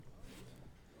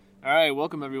All right,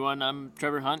 welcome everyone. I'm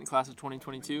Trevor Hunt, class of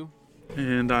 2022.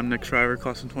 And I'm Nic Trevor,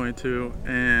 class of 22,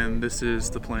 and this is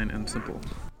The Plain and Simple.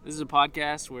 This is a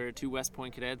podcast where two West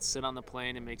Point cadets sit on the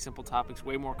plane and make simple topics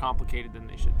way more complicated than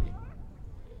they should be.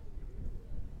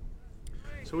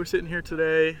 So we're sitting here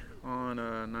today on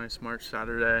a nice March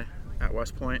Saturday at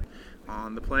West Point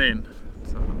on the plain.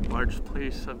 It's a large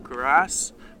piece of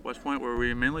grass, West Point, where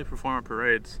we mainly perform our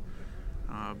parades,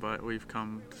 but we've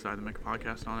decided to make a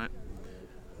podcast on it.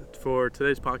 For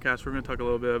today's podcast, we're going to talk a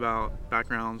little bit about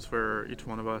backgrounds for each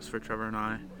one of us, for Trevor and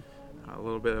I, a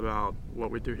little bit about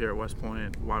what we do here at West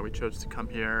Point, why we chose to come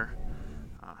here,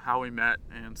 how we met,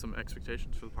 and some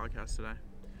expectations for the podcast today.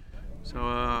 So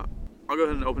I'll go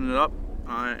ahead and open it up.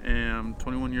 I am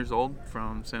 21 years old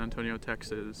from San Antonio,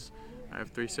 Texas. I have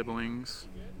 3 siblings,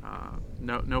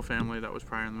 no family that was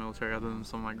prior in the military other than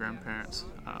some of my grandparents.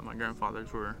 My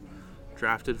grandfathers were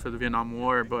drafted for the Vietnam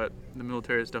War, but the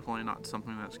military is definitely not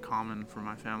something that's common for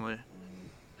my family.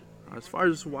 As far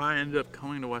as why I ended up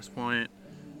coming to West Point,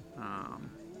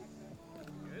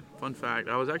 fun fact,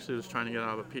 I was actually just trying to get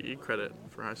out of a PE credit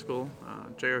for high school.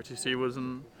 JROTC was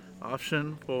an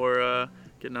option for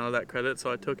getting out of that credit,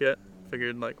 so I took it.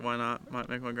 Figured, why not? Might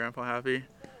make my grandpa happy.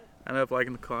 Ended up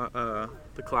liking the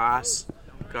class.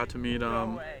 Got to meet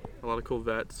a lot of cool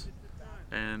vets,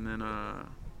 and then I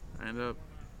ended up,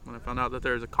 when I found out that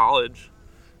there was a college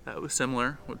that was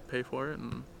similar, would pay for it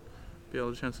and be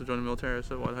able to chance to join the military, I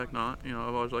said, why the heck not? I've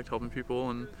always liked helping people,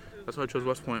 and that's why I chose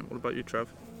West Point. What about you,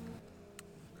 Trev?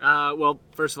 Well,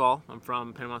 first of all, I'm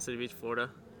from Panama City Beach, Florida,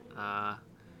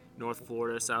 North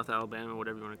Florida, South Alabama,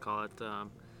 whatever you want to call it.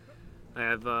 I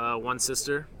have one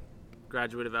sister,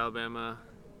 graduate of Alabama,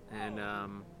 and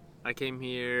I came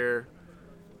here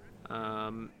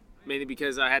mainly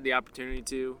because I had the opportunity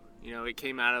to. It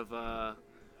came out of a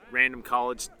random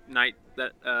college night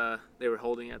that they were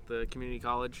holding at the community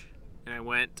college, and I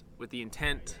went with the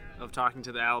intent of talking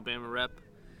to the Alabama rep.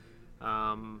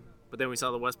 But then we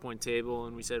saw the West Point table,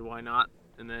 and we said, why not?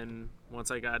 And then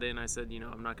once I got in, I said,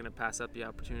 I'm not going to pass up the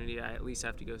opportunity. I at least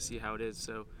have to go see how it is.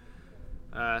 So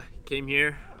came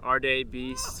here, our day,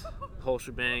 beast, whole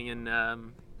shebang,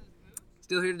 and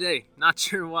still here today. Not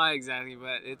sure why exactly,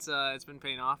 but it's been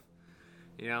paying off.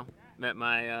 Met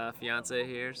my fiance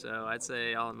here, so I'd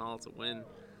say all in all it's a win.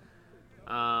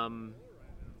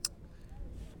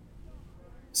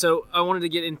 So I wanted to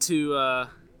get into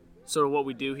sort of what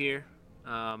we do here.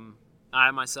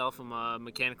 I myself am a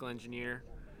mechanical engineer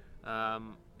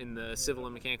in the civil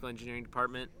and mechanical engineering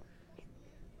department.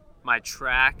 My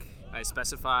track I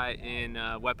specify in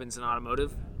weapons and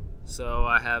automotive. So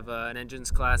I have an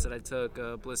engines class that I took,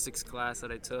 a ballistics class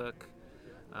that I took.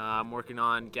 I'm working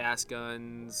on gas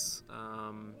guns,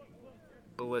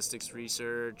 ballistics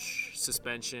research,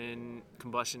 suspension,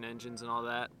 combustion engines, and all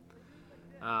that.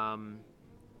 I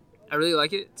really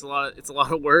like it. It's a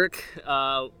lot of work,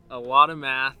 a lot of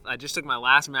math. I just took my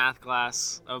last math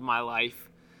class of my life,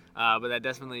 but that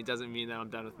definitely doesn't mean that I'm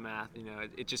done with math.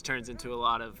 It just turns into a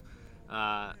lot of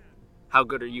how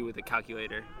good are you with a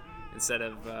calculator instead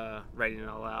of writing it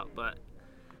all out. But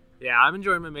yeah, I'm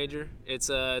enjoying my major. It's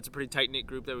a pretty tight-knit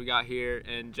group that we got here,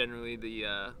 and generally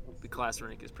the class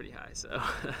rank is pretty high. So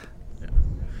Yeah.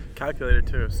 Calculator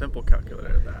too, a simple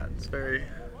calculator at that. It's very.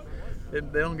 They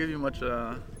don't give you much.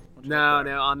 No.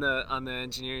 On the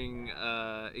engineering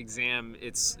exam,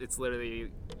 it's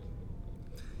literally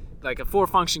like a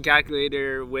 4-function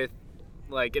calculator with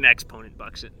an exponent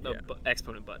button.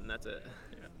 Exponent button. That's it.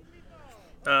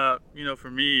 Yeah. For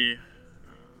me,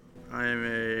 I am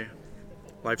a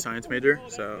life science major,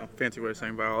 so fancy way of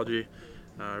saying biology.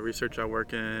 Research I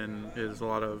work in is a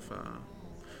lot of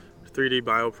 3D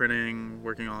bioprinting,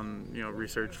 working on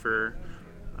research for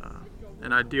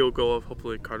an ideal goal of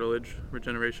hopefully cartilage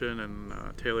regeneration and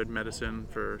tailored medicine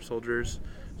for soldiers,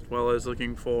 as well as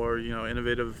looking for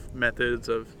innovative methods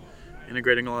of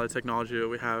integrating a lot of technology that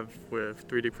we have with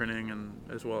 3D printing, and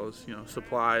as well as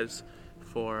supplies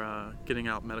for getting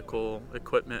out medical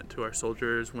equipment to our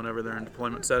soldiers whenever they're in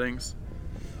deployment settings.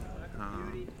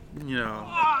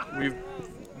 We've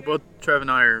both Trev and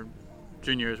I are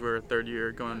juniors. We're a third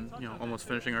year, going almost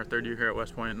finishing our third year here at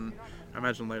West Point, and I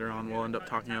imagine later on we'll end up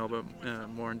talking a little bit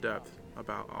more in depth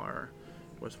about our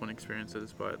West Point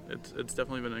experiences. But it's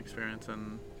definitely been an experience,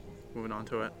 and moving on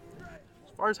to it.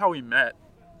 As far as how we met,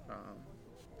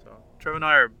 so Trev and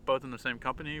I are both in the same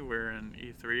company. We're in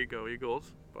E3, go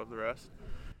Eagles, above the rest.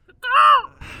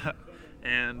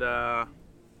 And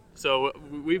so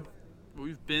we've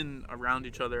been around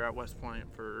each other at West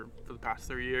Point for the past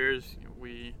 3 years.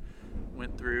 We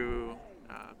went through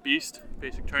Beast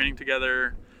basic training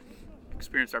together,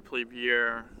 experienced our plebe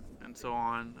year, and and so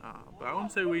on. But I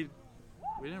wouldn't say we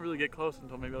didn't really get close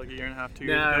until maybe like a year and a half, 2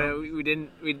 years No, ago. we didn't.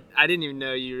 I didn't even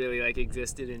know you really like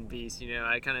existed in Beast.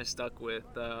 I kind of stuck with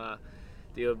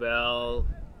Theo Bell,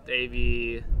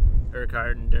 Davey,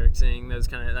 Urquhart, and Dirksing. Those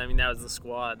kind of. I mean, that was the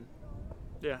squad.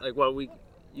 Yeah. Like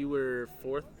you were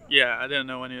fourth. Yeah, I didn't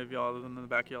know any of y'all other than the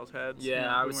back of y'all's heads.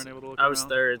 Yeah, we weren't able to look I was around.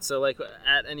 third. So like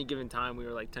at any given time, we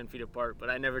were like 10 feet apart. But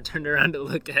I never turned around to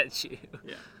look at you.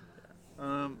 Yeah.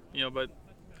 But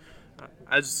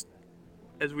as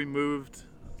we moved,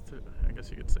 I guess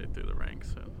you could say through the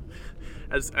ranks,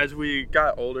 as we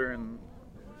got older and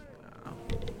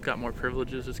got more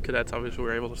privileges as cadets, obviously we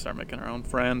were able to start making our own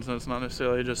friends, and it's not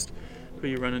necessarily just who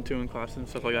you run into in class and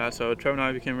stuff like that. So Trevor and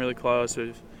I became really close.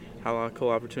 We've had a lot of cool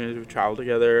opportunities. We've traveled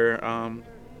together.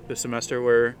 This semester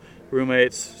we're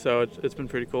roommates, so it's been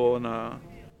pretty cool, and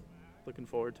looking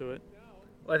forward to it.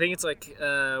 Well, I think it's like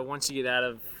once you get out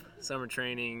of summer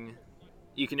training,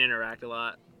 you can interact a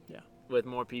lot with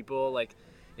more people, like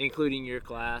including your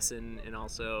class and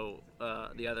also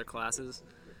the other classes.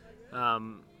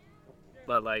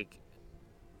 But like,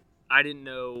 I didn't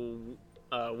know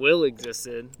Will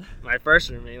existed, my first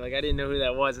roommate. Like, I didn't know who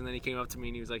that was, and then he came up to me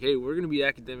and he was like, "Hey, we're gonna be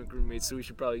academic roommates, so we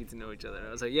should probably get to know each other." And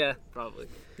I was like, "Yeah, probably."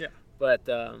 Yeah. But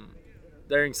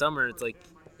during summer, it's like,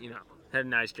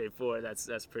 heading nice straight forward.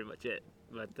 That's pretty much it.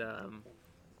 But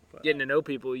getting to know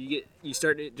people, you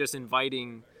start just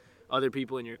inviting other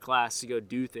people in your class to go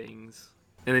do things,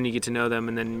 and then you get to know them,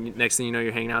 and then next thing you know,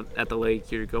 you're hanging out at the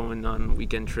lake, you're going on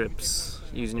weekend trips,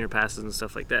 using your passes and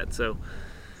stuff like that. So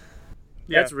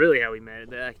that's really how we met,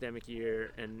 the academic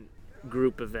year and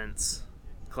group events,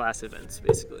 class events,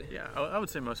 basically. Yeah, I would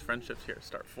say most friendships here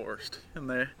start forced, and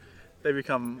they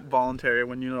become voluntary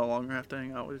when you no longer have to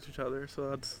hang out with each other. So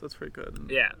that's pretty good. And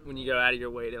yeah, when you go out of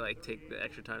your way to like take the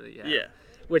extra time that you have. Yeah.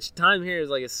 Which time here is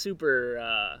like a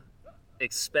super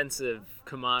expensive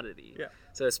commodity. Yeah.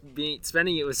 So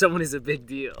spending it with someone is a big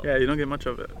deal. Yeah, you don't get much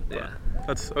of it. Yeah.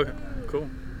 That's okay. Cool.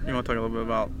 You want to talk a little bit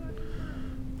about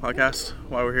podcast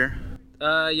while we're here?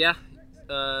 Yeah.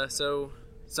 So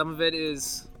some of it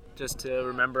is just to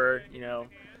remember,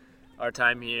 our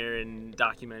time here and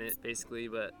document it, basically.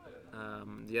 But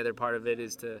the other part of it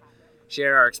is to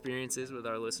share our experiences with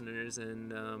our listeners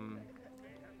and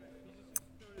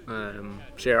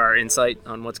share our insight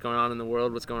on what's going on in the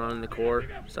world, what's going on in the Corps,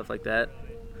 stuff like that.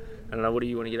 I don't know. What do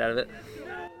you want to get out of it?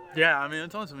 Yeah, I mean,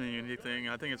 it's always been a unique thing.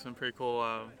 I think it's been pretty cool.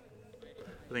 I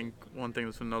think one thing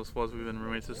that's been noticeable is we've been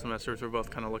roommates this semester. We're both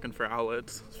kind of looking for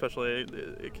outlets, especially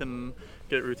it can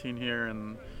get routine here,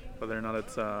 and whether or not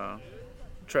it's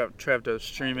Trev does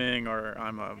streaming or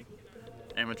I'm a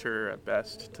amateur at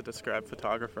best to describe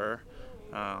photographer.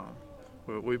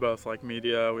 We both like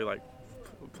media. We like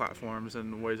platforms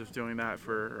and ways of doing that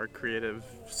for our creative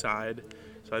side.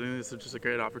 So I think this is just a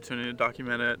great opportunity to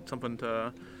document it, something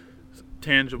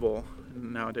tangible.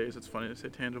 Nowadays it's funny to say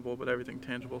tangible, but everything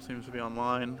tangible seems to be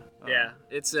online. Yeah,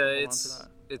 it's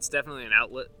definitely an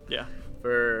outlet. Yeah.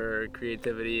 For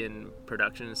creativity and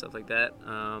production and stuff like that.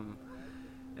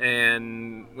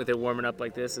 And with it warming up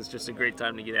like this, it's just a great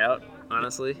time to get out,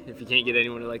 honestly. If you can't get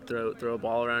anyone to like throw a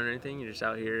ball around or anything, you're just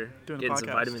out here getting some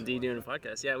vitamin D doing a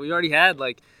podcast. Yeah, we already had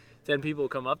like 10 people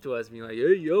come up to us being like,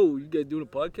 "Hey, yo, you guys doing a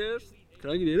podcast? Can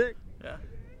I get in it?" Yeah.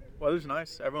 Weather's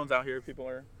nice. Everyone's out here. People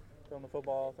are throwing the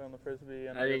football, throwing the frisbee.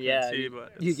 I mean, yeah,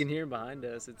 you can hear behind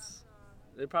us.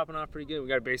 They're popping off pretty good. We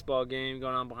got a baseball game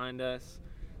going on behind us,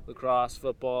 lacrosse,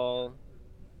 football,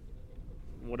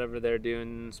 whatever they're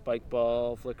doing, spike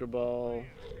ball, flicker ball.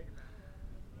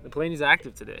 The plane is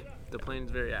active today. The plane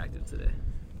is very active today.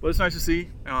 Well, it's nice to see.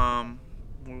 We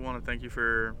want to thank you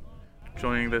for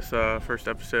joining this first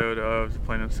episode of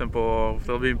Plain and Simple.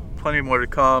 There'll be plenty more to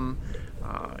come,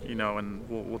 and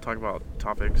we'll talk about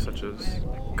topics such as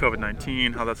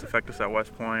COVID-19, how that's affected us at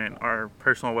West Point, our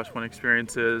personal West Point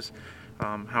experiences,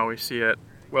 how we see it,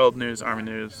 world news, Army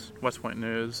news, West Point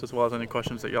news, as well as any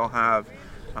questions that y'all have.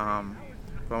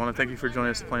 But I want to thank you for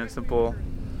joining us, Plain and Simple.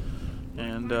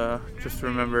 And just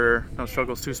remember, no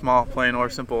struggle's too small, plain or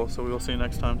simple. So we will see you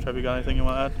next time. Trev, you got anything you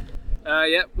want to add?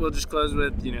 Yeah, we'll just close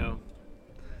with,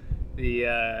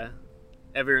 the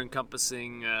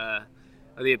ever-encompassing,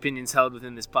 the opinions held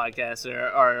within this podcast are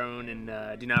our own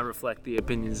and do not reflect the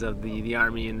opinions of the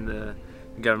Army and the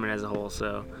government as a whole.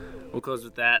 So we'll close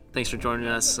with that. Thanks for joining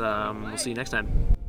us. We'll see you next time.